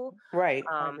to school. Right.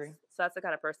 I agree. So that's the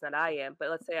kind of person that I am. But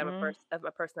let's say Mhm. I'm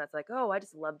a person that's like, oh, I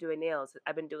just love doing nails.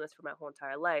 I've been doing this for my whole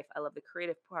entire life. I love the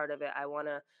creative part of it. I want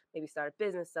to maybe start a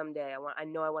business someday. I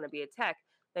know I want to be a tech.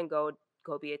 Then go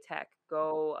be a tech.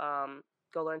 Go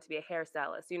learn to be a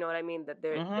hairstylist. You know what I mean? If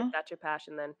Mhm. that's your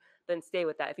passion, then stay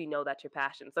with that. If you know that's your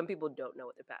passion, some people don't know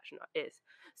what their passion is.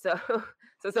 So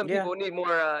so some Yeah, people need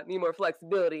more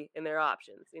flexibility in their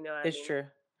options. You know what I it's mean? true.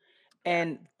 Yeah.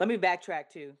 And let me backtrack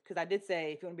too, because I did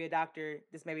say if you want to be a doctor,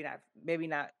 this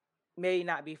may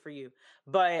not be for you.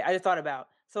 But I just thought about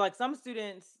so like some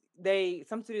students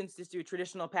just do a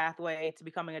traditional pathway to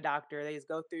becoming a doctor. They just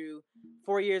go through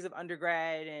 4 years of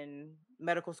undergrad and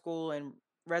medical school and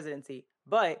residency.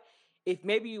 But if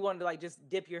maybe you wanted to like just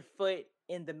dip your foot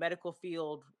in the medical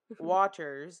field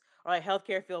waters or like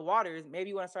healthcare field waters, maybe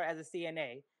you want to start as a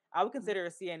CNA. I would consider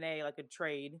a CNA like a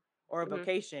trade or a Mhm.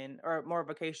 vocation or more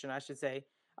vocation, I should say,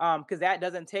 because that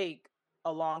doesn't take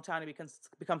a long time to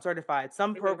become certified.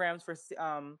 Some Mhm. programs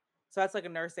so that's like a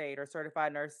nurse aide or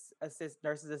certified nurse's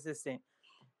assistant.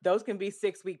 Those can be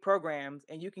 6-week programs,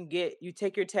 and you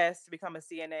take your test to become a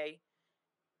CNA,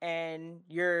 and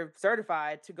you're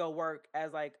certified to go work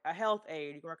as like a health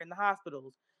aide. You can work in the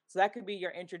hospitals. So that could be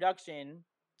your introduction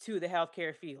to the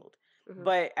healthcare field. Mhm.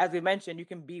 But as we mentioned, you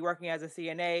can be working as a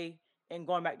CNA and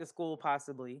going back to school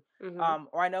possibly. Mhm.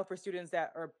 Or I know for students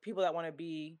that or people that want to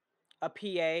be a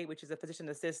PA, which is a physician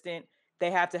assistant,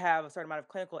 they have to have a certain amount of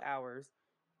clinical hours.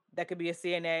 That could be a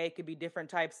CNA, it could be different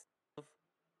types of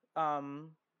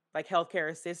like healthcare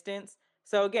assistants.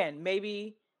 So again,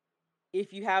 maybe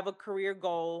if you have a career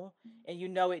goal and you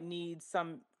know it needs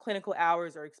some clinical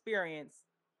hours or experience,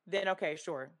 then okay,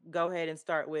 sure. Go ahead and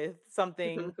start with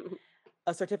something,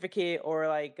 a certificate or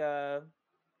like a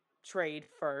trade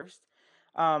first.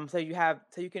 So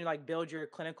you can like build your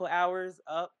clinical hours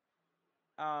up.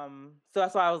 So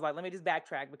that's why I was like, let me just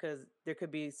backtrack because there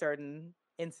could be certain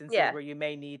instances Yeah. where you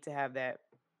may need to have that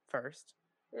first.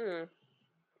 Mm.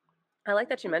 I like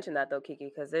that you mentioned that though, Kiki,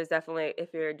 because there's definitely,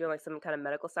 if you're doing like some kind of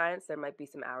medical science, there might be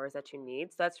some hours that you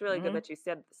need. So that's really good Mhm. that you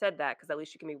said that, because at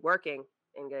least you can be working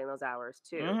and getting those hours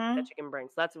too that Mhm. you can bring.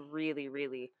 So that's really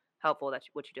really helpful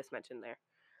what you just mentioned there.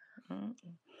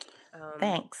 Mhm. Um,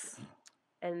 Thanks.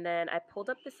 and then I pulled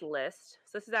up this list.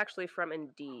 So this is actually from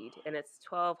Indeed, and it's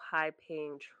 12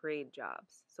 high-paying trade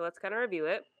jobs. So let's kind of review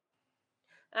it.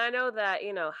 And I know that,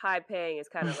 high paying is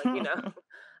kind of like,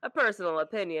 a personal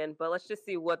opinion, but let's just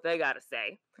see what they got to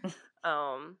say.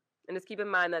 And just keep in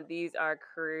mind that these are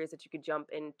careers that you could jump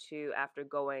into after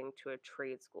going to a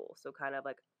trade school. So kind of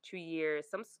like 2 years.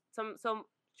 Some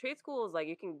trade schools, like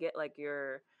you can get like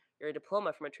your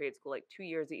diploma from a trade school like 2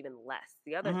 years or even less.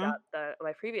 The other job, Mhm.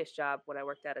 my previous job when I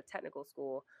worked at a technical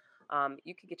school,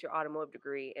 you could get your automotive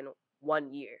degree in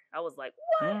 1 year. I was like,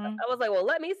 what? Mhm. I was like, well,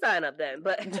 let me sign up then.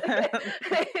 But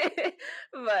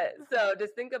but so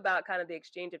just think about kind of the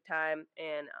exchange of time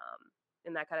and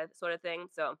that kind of sort of thing.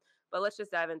 So but let's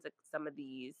just dive into some of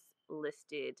these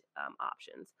listed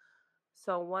options.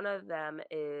 So one of them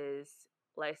is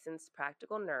licensed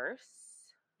practical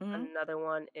nurse. Mhm. Another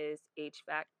one is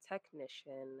HVAC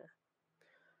technician.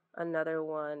 Another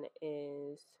one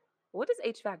is, what does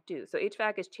HVAC do? So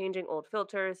HVAC is changing old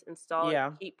filters, installing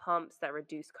Yeah. heat pumps that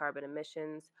reduce carbon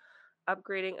emissions,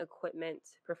 upgrading equipment,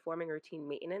 performing routine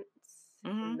maintenance,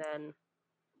 and Mhm. then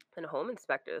home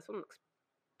inspector. This one looks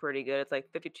pretty good. It's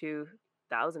like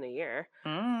 52,000 a year.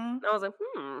 Mhm. And I was like,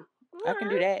 I can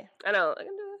do alright. that. I know, I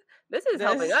can do it. This is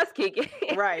helping This us, Kiki.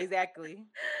 right, exactly.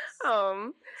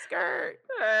 Um, Skirt.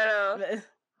 I know.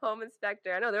 Home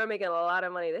inspector. I know they were making a lot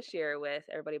of money this year with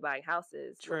everybody buying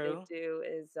houses. What they True. do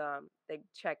is they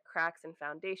check cracks in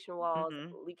foundation walls,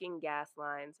 Mhm. leaking gas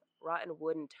lines, rotten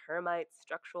wood and termites,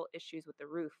 structural issues with the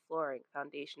roof, flooring,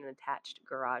 foundation, and attached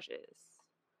garages.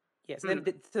 Yes, Hmm.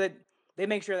 they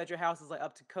make sure that your house is, like,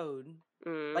 up to code.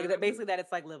 Like, that Mhm. basically that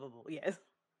it's, like, livable, yes.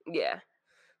 Yeah.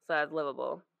 So that's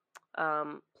livable.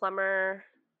 Plumber.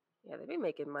 Yeah, they be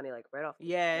making money like right off the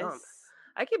jump. Yes.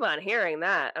 I keep on hearing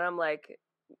that, and I'm like,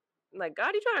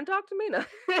 God, you trying to talk to me? No.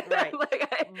 Right. like,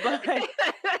 But like,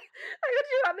 what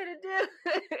you want me to do?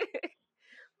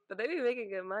 But they be making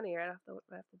good money right off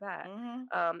the bat.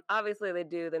 mhm. Obviously, they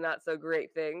do the not so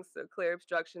great things. So, clear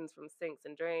obstructions from sinks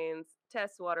and drains,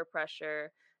 test water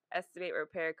pressure, estimate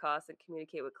repair costs, and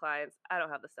communicate with clients. I don't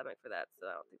have the stomach for that, so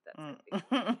I don't think that's Mm.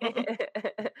 going to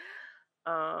be.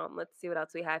 Let's see what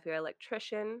else we have here.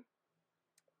 Electrician,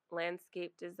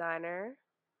 landscape designer,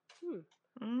 hmm,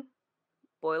 Mhm.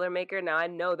 boilermaker. Now I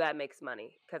know that makes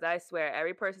money because I swear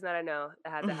every person that I know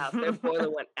that has a house, their boiler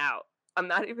went out. I'm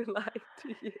not even lying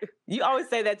to you. You always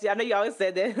say that too. I know you always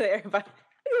said that to everybody.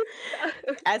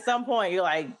 At some point, you're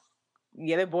like,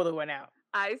 "Yeah, the boiler went out."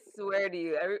 I swear to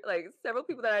you, like several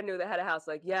people that I knew that had a house,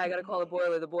 like, yeah, I gotta call the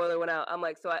boiler. The boiler went out. I'm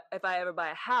like, so if I ever buy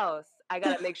a house, I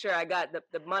gotta make sure I got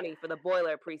the money for the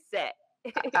boiler preset.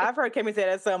 I've heard Kimmy say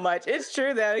that so much. It's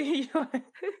true though.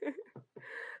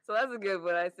 So that's a good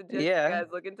one. I suggest you Yeah. guys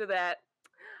look into that.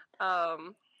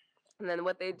 Um, And then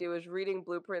what they do is reading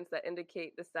blueprints that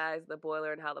indicate the size of the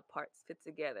boiler and how the parts fit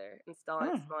together,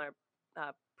 installing Mm. smaller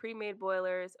pre-made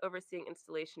boilers, overseeing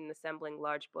installation and assembling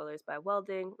large boilers by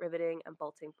welding, riveting, and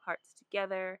bolting parts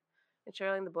together,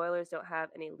 ensuring the boilers don't have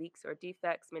any leaks or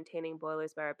defects, maintaining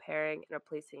boilers by repairing and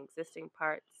replacing existing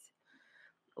parts.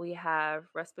 We have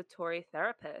respiratory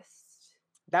therapist.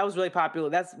 That was really popular.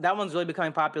 That one's really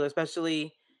becoming popular,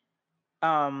 especially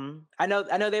I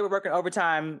know they were working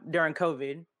overtime during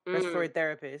COVID, respiratory Mm,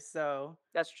 therapists. So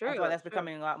that's I true. feel like That's that's true.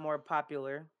 becoming a lot more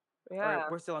popular. Or Yeah.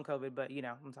 we're still in COVID, but you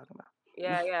know what I'm talking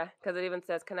Yeah, about. yeah, because it even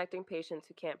says connecting patients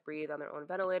who can't breathe on their own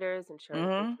ventilators, ensuring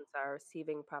mhm. patients are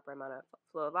receiving proper amount of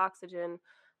flow of oxygen,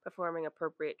 performing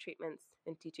appropriate treatments,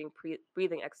 and teaching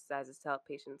breathing exercises to help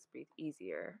patients breathe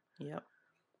easier. Yep.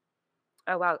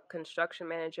 Oh wow, construction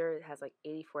manager it has like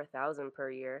 84,000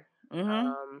 per year.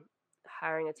 Mhm.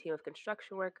 Hiring a team of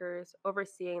construction workers,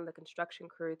 overseeing the construction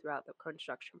crew throughout the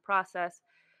construction process,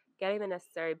 getting the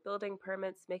necessary building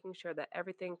permits, making sure that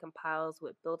everything compiles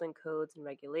with building codes and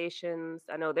regulations.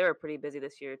 I know they were pretty busy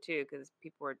this year too because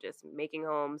people were just making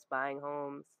homes, buying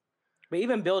homes. But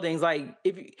even buildings, like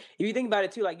if you think about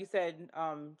it too, like you said,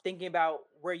 thinking about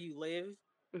where you live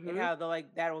and Hmm. how the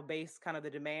like that will base kind of the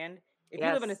demand. If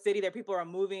you live in a Yes. city that people are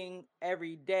moving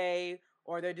every day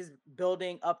or they're just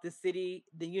building up the city,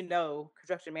 then you know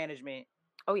construction management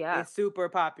Oh yeah. is super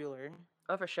popular.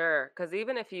 Oh for sure. Because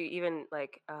even if you even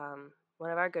like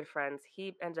one of our good friends,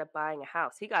 he ended up buying a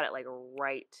house. He got it like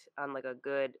right on like a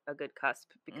good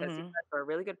cusp because he got Mhm. it for a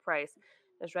really good price.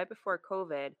 It was right before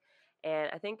COVID,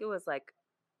 and I think it was like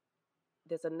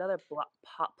there's another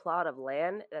plot of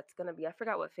land that's gonna be I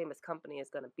forgot what famous company is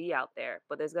gonna be out there,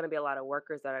 but there's gonna be a lot of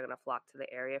workers that are gonna flock to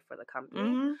the area for the company.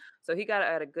 Mhm. So he got it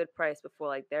at a good price before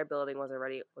like their building was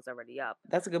already up.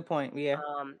 That's a good point. Yeah.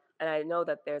 And I know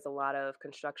that there's a lot of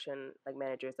construction like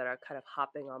managers that are kind of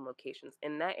hopping on locations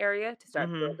in that area to start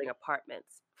Mhm. building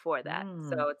apartments for that. Mm.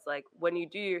 So it's like when you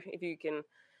do, if you can,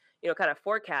 kind of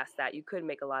forecast that, you could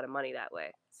make a lot of money that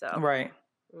way. So. Right.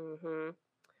 Mhm.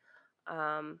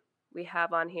 Um, we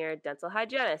have on here dental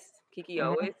hygienist. Kiki Mhm.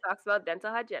 always talks about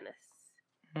dental hygienists.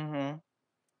 Mhm.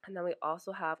 And then we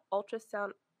also have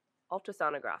ultrasonographer.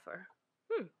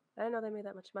 I didn't know they made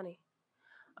that much money.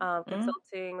 Mhm.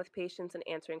 Consulting with patients and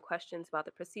answering questions about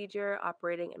the procedure,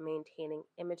 operating and maintaining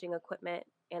imaging equipment,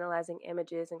 analyzing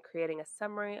images and creating a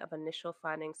summary of initial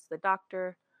findings to the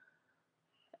doctor.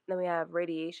 Then we have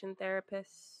radiation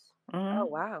therapists. Oh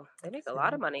Mhm. wow, I they can make a see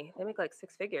lot that. of money. They make like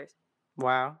six figures.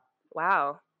 Wow.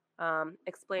 Wow.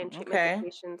 Explain treatment to Okay.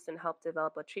 patients and help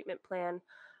develop a treatment plan.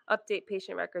 Update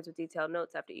patient records with detailed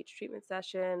notes after each treatment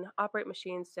session. Operate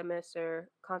machines to administer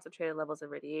concentrated levels of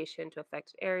radiation to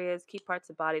affected areas. Keep parts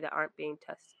of the body that aren't being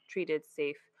treated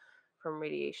safe from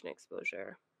radiation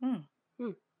exposure. Hmm.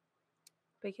 Hmm.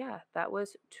 But yeah, that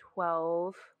was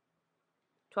 12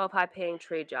 high paying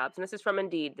trade jobs. And this is from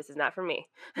Indeed. This is not from me.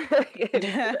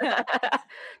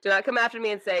 Do not come after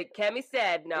me and say, Cami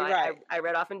said, no, You're I, I, right. I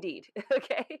read off Indeed.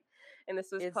 Okay. And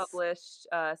this was It's published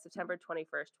September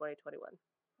 21st, 2021.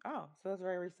 oh, so that's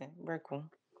very recent. Very cool.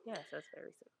 Yeah, so that's very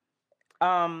recent.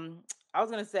 Um, I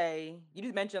was gonna say you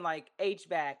just mentioned like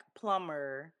HVAC,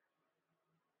 plumber,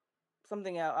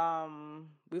 something else.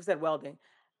 We've said welding.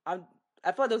 I'm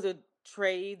I feel like those are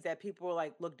trades that people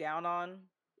like look down on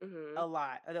Mhm. a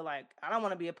lot. They're like, I don't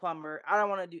want to be a plumber. I don't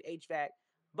want to do HVAC,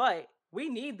 but we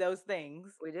need those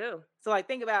things. We do. So like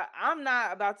think about I'm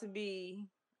not about to be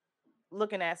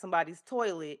looking at somebody's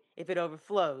toilet if it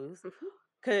overflows Mhm.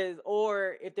 cuz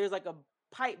or if there's like a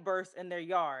pipe burst in their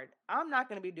yard. I'm not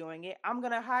going to be doing it. I'm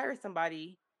going to hire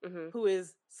somebody Mhm. who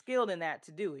is skilled in that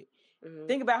to do it. Mhm.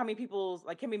 Think about how many people's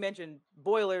like Kimmy mentioned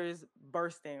boilers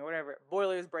bursting or whatever,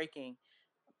 boilers breaking,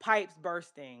 pipes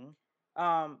bursting,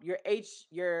 your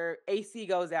AC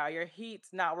goes out, your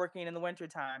heat's not working in the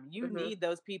wintertime. You Mhm. need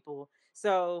those people.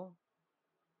 So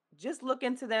just look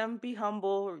into them, be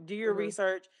humble, do your Mhm.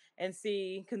 research and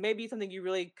see because maybe it's something you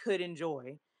really could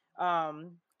enjoy.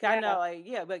 'Cause I Yeah. know like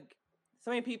yeah, but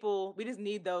so many people we just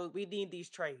need those, we need these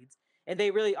trades. And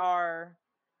they really are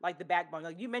like the backbone.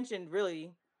 Like you mentioned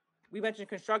really we mentioned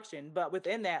construction, but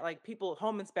within that, like people,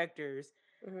 home inspectors,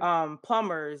 Mhm.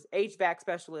 plumbers, HVAC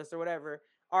specialists, or whatever,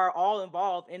 are all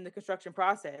involved in the construction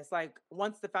process. Like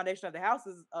once the foundation of the house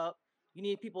is up, you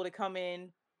need people to come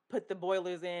in, put the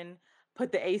boilers in,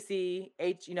 put the AC,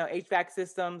 HVAC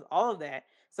systems, all of that.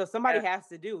 So somebody Yeah. has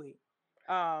to do it.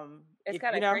 It's If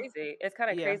kinda crazy. It's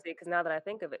kinda yeah, crazy because now that I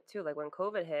think of it too, like, when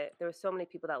COVID hit, there were so many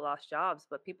people that lost jobs,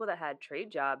 but people that had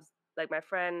trade jobs, like my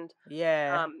friend,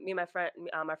 yeah, me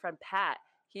and my friend Pat,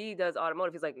 he does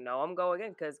automotive. He's like, "No, I'm going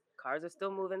in because cars are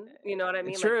still moving." You know what I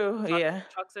mean? Like, true, yeah.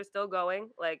 trucks are still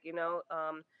going, like,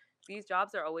 these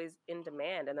jobs are always in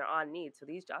demand and they're on need, so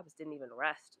these jobs didn't even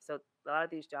rest. So a lot of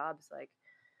these jobs, like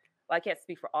well, I can't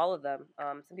speak for all of them.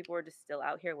 Some people were just still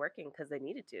out here working because they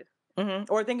needed to.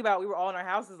 Or think about we were all in our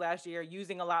houses last year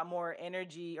using a lot more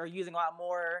energy or using a lot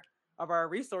more of our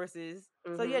resources.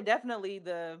 So yeah, Mhm. definitely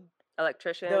the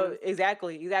Electricians.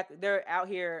 exactly. They're out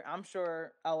here, I'm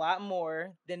sure, a lot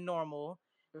more than normal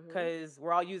Mhm. because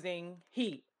we're all using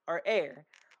heat or air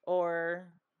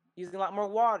or using a lot more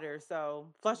water.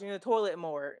 So flushing the toilet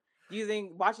more,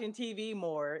 watching TV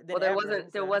more Well, than ever.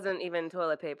 there So wasn't even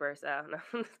toilet paper, so no,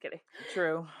 I'm just kidding.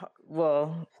 true.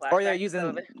 Well, or they're Flashback to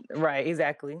COVID. using right,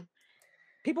 exactly.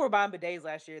 People were buying bidets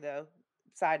last year though.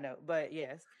 Side note, but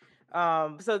yes.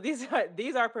 So these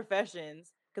are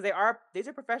professions because these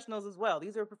are professionals as well.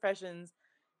 These are professions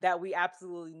that we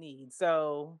absolutely need.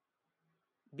 So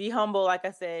be humble, like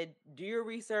I said, do your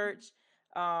research.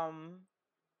 Um,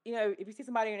 if you see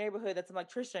somebody in your neighborhood that's an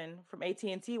electrician from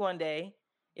AT&T one day,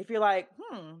 if you're like,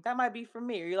 that might be for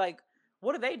me, or you're like,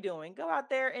 what are they doing? Go out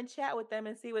there and chat with them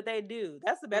and see what they do.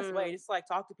 That's the best way. Mm, Just like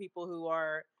talk to people who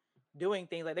are doing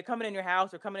things like they're coming in your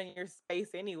house or coming in your space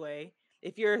anyway.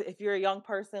 If you're a young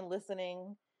person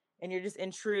listening and you're just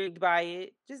intrigued by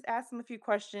it, just ask them a few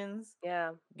questions,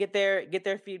 yeah, get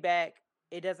their feedback.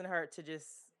 It doesn't hurt to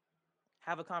just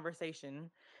have a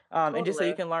conversation, and just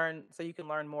totally. so you can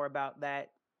learn more about that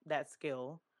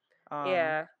skill.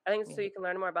 Yeah, I think so Yeah. you can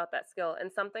learn more about that skill,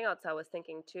 and something else I was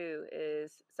thinking too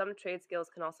is some trade skills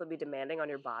can also be demanding on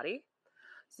your body.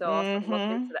 So also look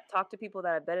into Mhm. that. Talk to people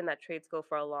that have been in that trade school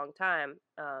for a long time,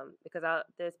 because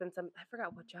there's been some I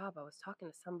forgot what job I was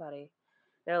talking to somebody.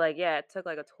 They're like, "Yeah, it took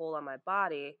like a toll on my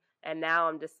body." And now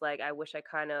I'm just like, I wish I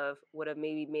kind of would have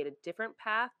maybe made a different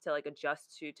path to like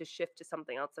adjust to shift to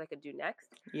something else that I could do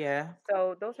next. Yeah.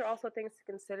 So those are also things to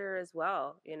consider as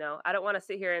well. I don't want to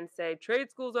sit here and say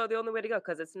trade schools are the only way to go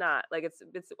because it's not. Like it's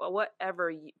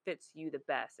whatever fits you the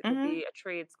best. It could Mhm. be a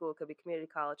trade school, it could be community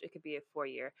college, it could be a 4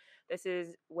 year. This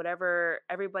is whatever.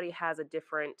 Everybody has a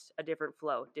different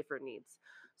flow, different needs.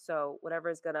 So whatever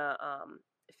is gonna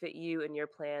fit you and your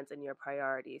plans and your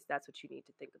priorities, that's what you need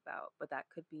to think about. But that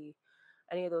could be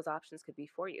any of those options could be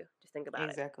for you. Just think about it.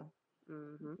 Exactly.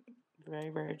 Hmm. Very,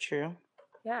 very true.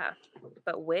 Yeah.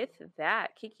 But with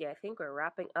that, Kiki, I think we're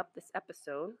wrapping up this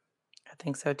episode. I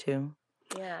think so too.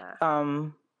 Yeah.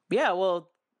 Um, yeah,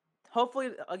 well, hopefully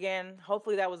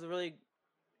that was a really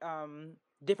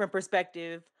different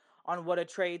perspective on what a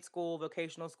trade school,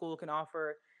 vocational school can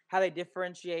offer, how they differ,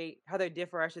 I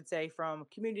should say, from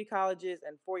community colleges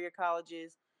and four-year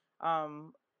colleges.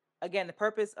 Um, Again, the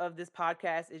purpose of this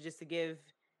podcast is just to give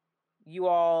you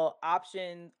all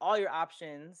your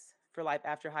options for life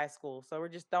after high school. So we're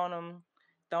just throwing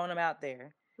them out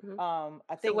there. Hmm.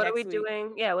 I So think what are we next week,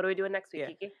 doing? Yeah, what are we doing next week, yeah,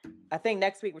 Kiki? I think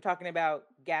next week we're talking about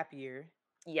gap year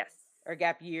Yes. or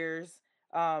gap years.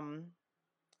 Um,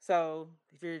 so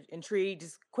if you're intrigued,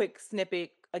 just quick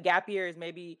snippet. A gap year is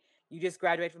maybe you just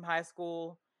graduate from high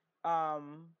school,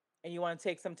 and you want to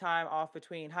take some time off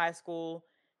between high school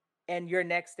and your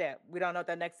next step. We don't know what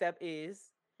that next step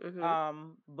is.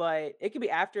 Mhm. But it could be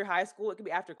after high school, it could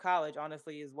be after college,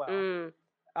 honestly, as well.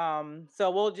 Mm.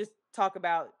 So we'll just talk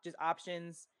about just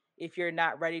options if you're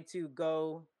not ready to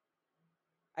go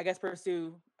I guess,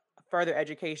 pursue further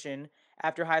education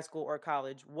after high school or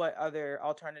college, what other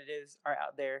alternatives are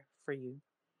out there for you?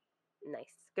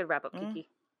 Nice. Good wrap up, Mm, Kiki.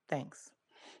 thanks.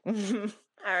 All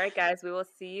right, guys, we will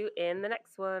see you in the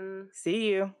next one. See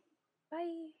you.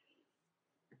 Bye.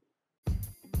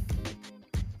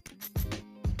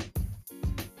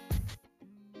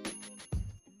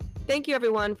 Thank you,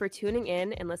 everyone, for tuning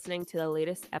in and listening to the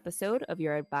latest episode of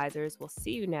Your Advisors Will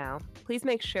See You Now. Please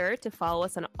make sure to follow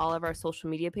us on all of our social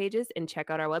media pages and check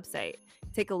out our website.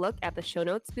 Take a look at the show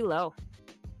notes below.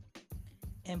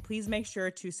 And please make sure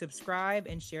to subscribe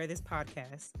and share this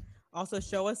podcast. Also,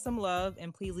 show us some love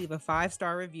and please leave a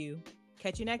 5-star review.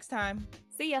 Catch you next time.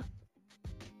 See ya.